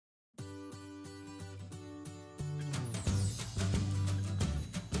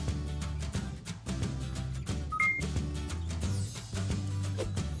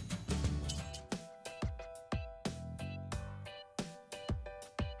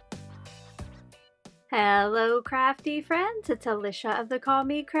Hello crafty friends, it's Alicia of the Call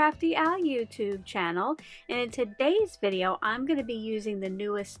Me Crafty Al YouTube channel, and in today's video I'm going to be using the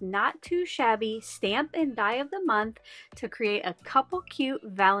newest Not Too Shabby Stamp and Die of the Month to create a couple cute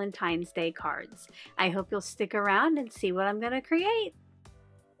Valentine's Day cards. I hope you'll stick around and see what I'm going to create.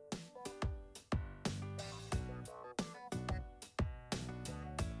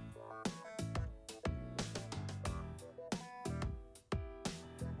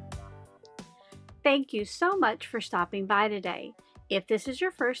 Thank you so much for stopping by today. If this is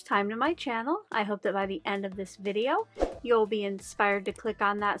your first time to my channel, I hope that by the end of this video, you'll be inspired to click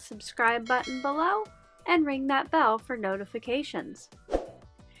on that subscribe button below and ring that bell for notifications.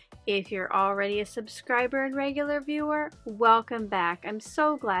 If you're already a subscriber and regular viewer, welcome back. I'm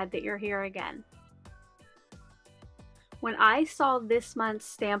so glad that you're here again. When I saw this month's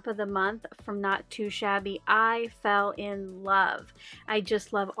Stamp of the Month from Not Too Shabby, I fell in love. I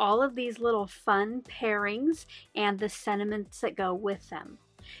just love all of these little fun pairings and the sentiments that go with them.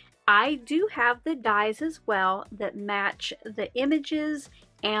 I do have the dies as well that match the images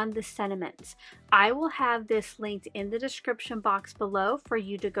and the sentiments. I will have this linked in the description box below for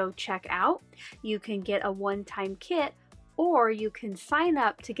you to go check out. You can get a one-time kit, or you can sign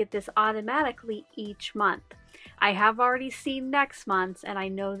up to get this automatically each month. I have already seen next month's and I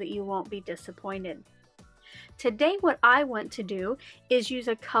know that you won't be disappointed. Today what I want to do is use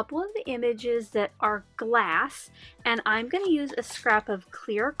a couple of the images that are glass, and I'm going to use a scrap of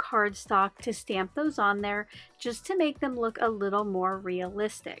clear cardstock to stamp those on there just to make them look a little more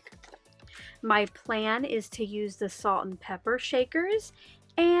realistic. My plan is to use the salt and pepper shakers,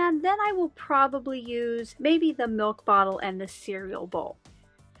 and then I will probably use maybe the milk bottle and the cereal bowl.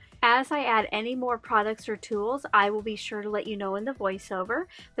 As I add any more products or tools, I will be sure to let you know in the voiceover,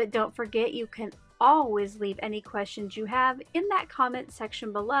 but don't forget you can always leave any questions you have in that comment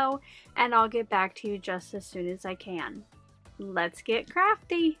section below, and I'll get back to you just as soon as I can. Let's get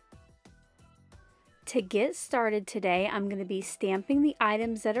crafty! To get started today, I'm going to be stamping the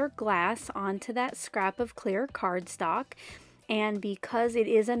items that are glass onto that scrap of clear cardstock. And because it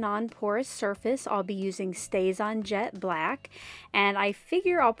is a non-porous surface, I'll be using StazOn Jet Black. And I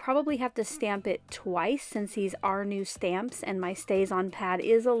figure I'll probably have to stamp it twice since these are new stamps and my StazOn pad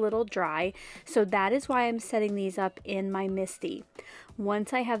is a little dry. So that is why I'm setting these up in my MISTI.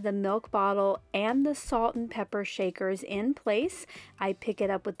 Once I have the milk bottle and the salt and pepper shakers in place, I pick it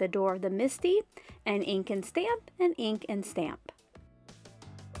up with the door of the MISTI and ink and stamp and ink and stamp.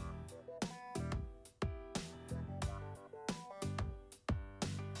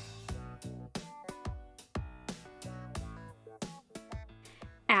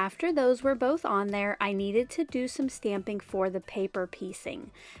 After those were both on there, I needed to do some stamping for the paper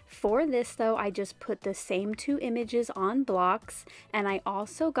piecing. For this though, I just put the same two images on blocks, and I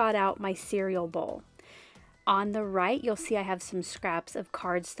also got out my cereal bowl. On the right, you'll see I have some scraps of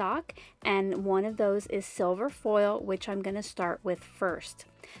cardstock, and one of those is silver foil, which I'm going to start with first.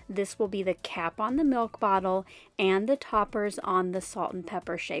 This will be the cap on the milk bottle and the toppers on the salt and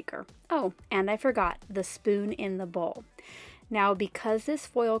pepper shaker. Oh, and I forgot the spoon in the bowl. Now, because this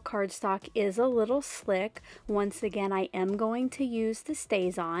foil cardstock is a little slick, once again I am going to use the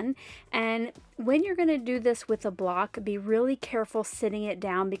StazOn, and when you're going to do this with a block, be really careful sitting it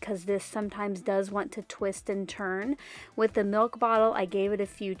down because this sometimes does want to twist and turn. With the milk bottle, I gave it a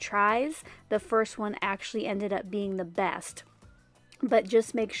few tries. The first one actually ended up being the best. But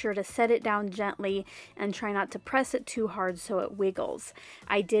just make sure to set it down gently and try not to press it too hard so it wiggles.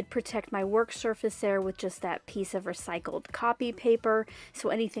 I did protect my work surface there with just that piece of recycled copy paper, so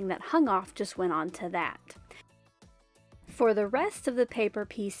anything that hung off just went onto that. For the rest of the paper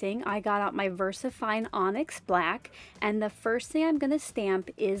piecing, I got out my VersaFine Onyx Black, and the first thing I'm going to stamp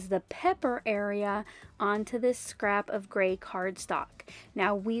is the pepper area onto this scrap of gray cardstock.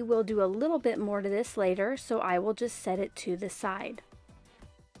 Now we will do a little bit more to this later, so I will just set it to the side.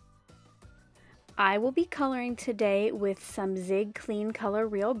 I will be coloring today with some Zig Clean Color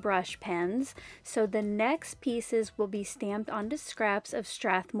Real brush pens, so the next pieces will be stamped onto scraps of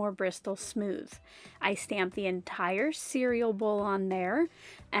Strathmore Bristol Smooth. I stamped the entire cereal bowl on there,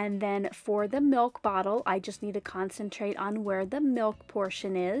 and then for the milk bottle, I just need to concentrate on where the milk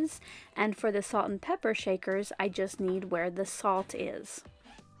portion is, and for the salt and pepper shakers, I just need where the salt is.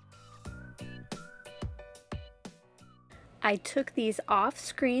 I took these off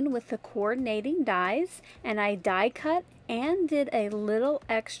screen with the coordinating dies, and I die cut and did a little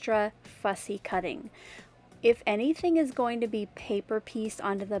extra fussy cutting. If anything is going to be paper pieced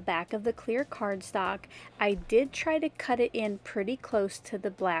onto the back of the clear cardstock, I did try to cut it in pretty close to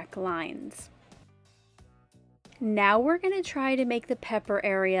the black lines. Now we're going to try to make the pepper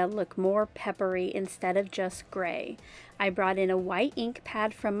area look more peppery instead of just gray. I brought in a white ink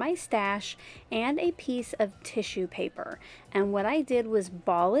pad from my stash and a piece of tissue paper. And what I did was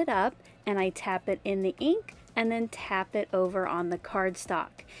ball it up and I tap it in the ink and then tap it over on the cardstock.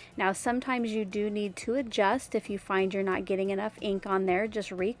 Now sometimes you do need to adjust if you find you're not getting enough ink on there, just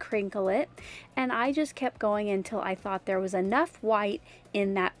re-crinkle it. And I just kept going until I thought there was enough white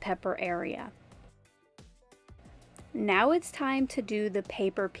in that pepper area. Now it's time to do the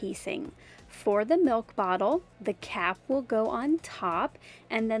paper piecing. For the milk bottle, the cap will go on top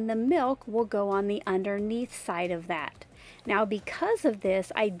and then the milk will go on the underneath side of that. Now because of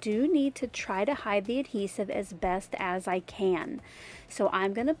this, I do need to try to hide the adhesive as best as I can. So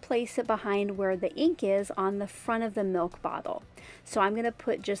I'm going to place it behind where the ink is on the front of the milk bottle. So I'm going to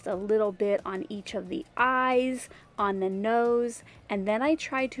put just a little bit on each of the eyes, on the nose, and then I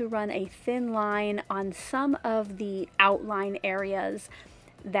try to run a thin line on some of the outline areas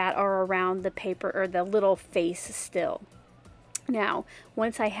that are around the paper or the little face still. Now,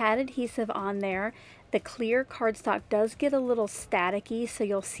 once I had adhesive on there, the clear cardstock does get a little staticky, so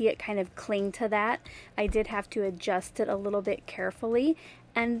you'll see it kind of cling to that. I did have to adjust it a little bit carefully,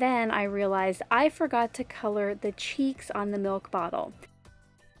 and then I realized I forgot to color the cheeks on the milk bottle.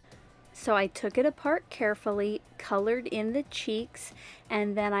 So I took it apart carefully, colored in the cheeks,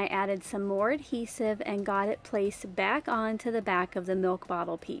 and then I added some more adhesive and got it placed back onto the back of the milk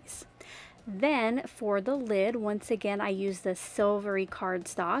bottle piece. Then for the lid, once again I used the silvery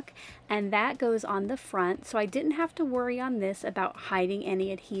cardstock and that goes on the front, so I didn't have to worry on this about hiding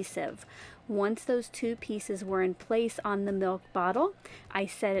any adhesive. Once those two pieces were in place on the milk bottle, I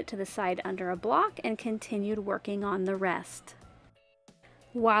set it to the side under a block and continued working on the rest.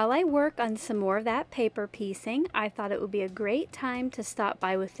 While I work on some more of that paper piecing, I thought it would be a great time to stop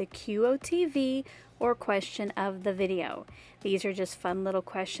by with the QOTV or question of the video. These are just fun little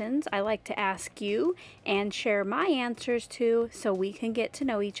questions I like to ask you and share my answers to so we can get to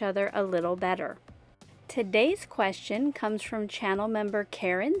know each other a little better. Today's question comes from channel member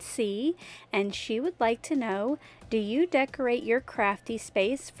Karen C, and she would like to know, do you decorate your crafty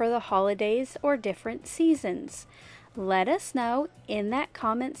space for the holidays or different seasons? Let us know in that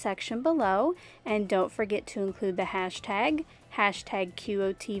comment section below, and don't forget to include the hashtag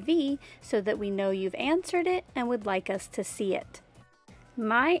QOTV so that we know you've answered it and would like us to see it.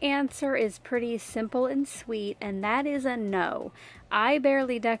 My answer is pretty simple and sweet, and that is a no. I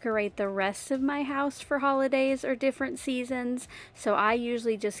barely decorate the rest of my house for holidays or different seasons, so I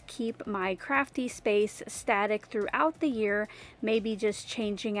usually just keep my crafty space static throughout the year, maybe just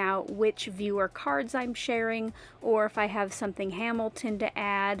changing out which viewer cards I'm sharing, or if I have something Hamilton to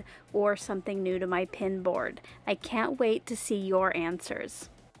add, or something new to my pin board. I can't wait to see your answers.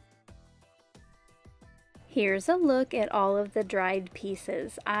 Here's a look at all of the dried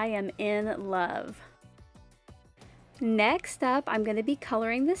pieces. I am in love. Next up, I'm going to be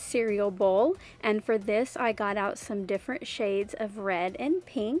coloring the cereal bowl, and for this I got out some different shades of red and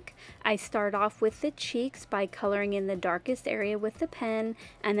pink. I start off with the cheeks by coloring in the darkest area with the pen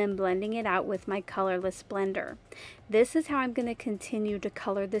and then blending it out with my colorless blender. This is how I'm going to continue to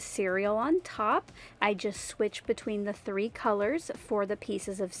color the cereal on top. I just switch between the three colors for the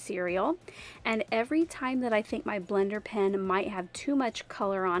pieces of cereal, and every time that I think my blender pen might have too much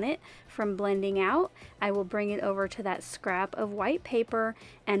color on it from blending out, I will bring it over to that scrap of white paper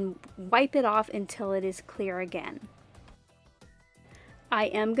and wipe it off until it is clear again. I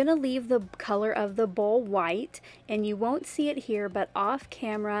am going to leave the color of the bowl white, and you won't see it here, but off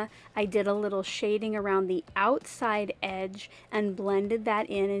camera I did a little shading around the outside edge and blended that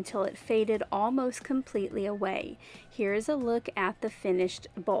in until it faded almost completely away. Here's a look at the finished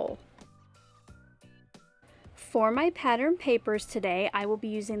bowl. For my pattern papers today, I will be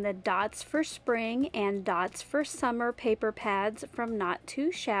using the Dots for Spring and Dots for Summer paper pads from Not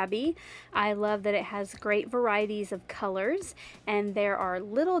Too Shabby. I love that it has great varieties of colors, and there are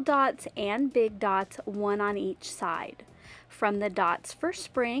little dots and big dots, one on each side. From the Dots for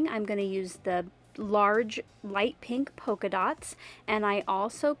Spring, I'm going to use the large light pink polka dots, and I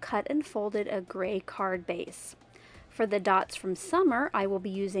also cut and folded a gray card base. For the Dots from Summer, I will be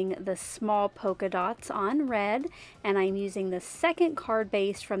using the small polka dots on red, and I'm using the second card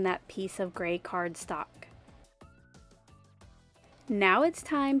base from that piece of gray cardstock. Now it's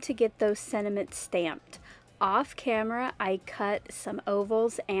time to get those sentiments stamped. Off camera, I cut some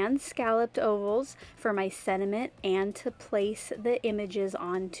ovals and scalloped ovals for my sentiment and to place the images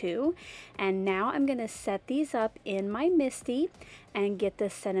onto. And now I'm going to set these up in my MISTI and get the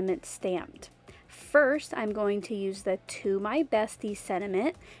sentiment stamped. First, I'm going to use the To My Bestie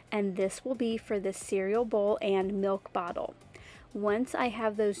sentiment, and this will be for the cereal bowl and milk bottle. Once I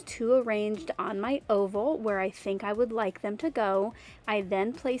have those two arranged on my oval where I think I would like them to go, I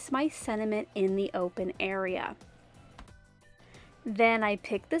then place my sentiment in the open area. Then I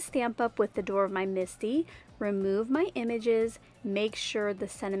pick the stamp up with the door of my MISTI, remove my images, make sure the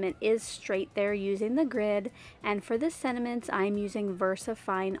sentiment is straight there using the grid, and for the sentiments I'm using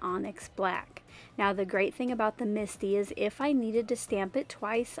VersaFine Onyx Black. Now the great thing about the MISTI is if I needed to stamp it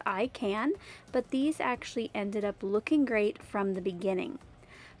twice, I can, but these actually ended up looking great from the beginning.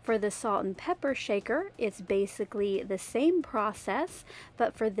 For the salt and pepper shaker, it's basically the same process,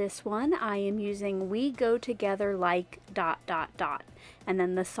 but for this one, I am using We Go Together Like ... And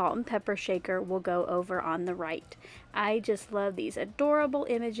then the salt and pepper shaker will go over on the right. I just love these adorable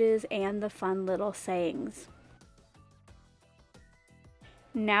images and the fun little sayings.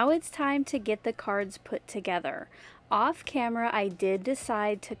 Now it's time to get the cards put together. Off camera, I did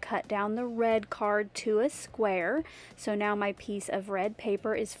decide to cut down the red card to a square, so now my piece of red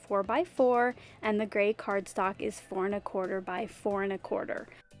paper is 4 by 4 and the gray cardstock is 4 1/4 by 4 1/4.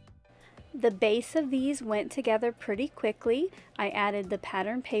 The base of these went together pretty quickly. I added the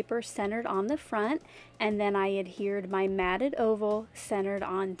pattern paper centered on the front, and then I adhered my matted oval centered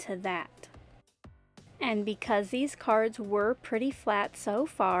onto that. And because these cards were pretty flat so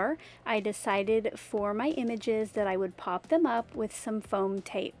far, I decided for my images that I would pop them up with some foam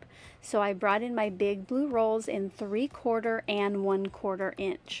tape. So I brought in my big blue rolls in 3/4 and 1/4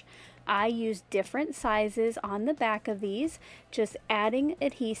 inch. I used different sizes on the back of these, just adding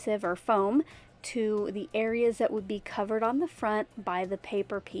adhesive or foam to the areas that would be covered on the front by the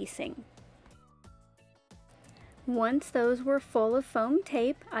paper piecing. Once those were full of foam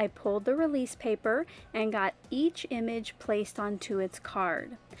tape, I pulled the release paper and got each image placed onto its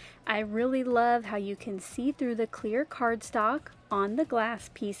card. I really love how you can see through the clear cardstock on the glass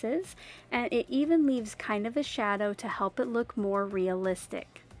pieces, and it even leaves kind of a shadow to help it look more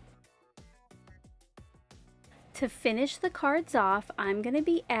realistic. To finish the cards off, I'm going to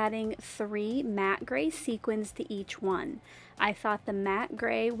be adding 3 matte gray sequins to each one. I thought the matte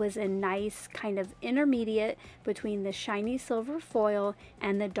gray was a nice kind of intermediate between the shiny silver foil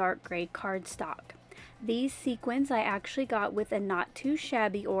and the dark gray cardstock. These sequins I actually got with a Not Too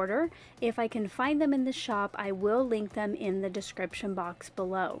Shabby order. If I can find them in the shop, I will link them in the description box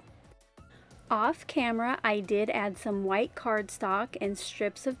below. Off camera, I did add some white cardstock and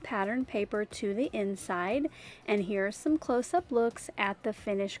strips of pattern paper to the inside, and here are some close-up looks at the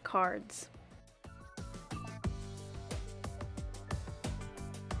finished cards.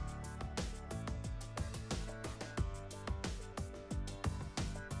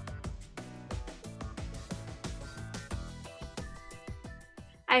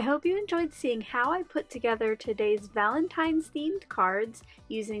 I hope you enjoyed seeing how I put together today's Valentine's themed cards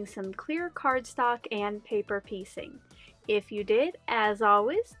using some clear cardstock and paper piecing. If you did, as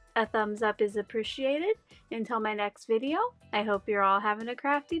always, a thumbs up is appreciated. Until my next video, I hope you're all having a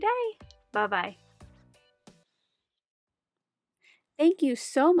crafty day. Bye-bye. Thank you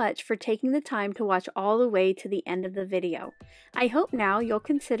so much for taking the time to watch all the way to the end of the video. I hope now you'll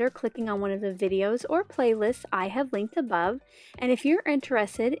consider clicking on one of the videos or playlists I have linked above, and if you're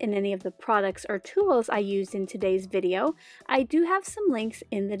interested in any of the products or tools I used in today's video, I do have some links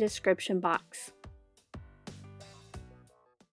in the description box.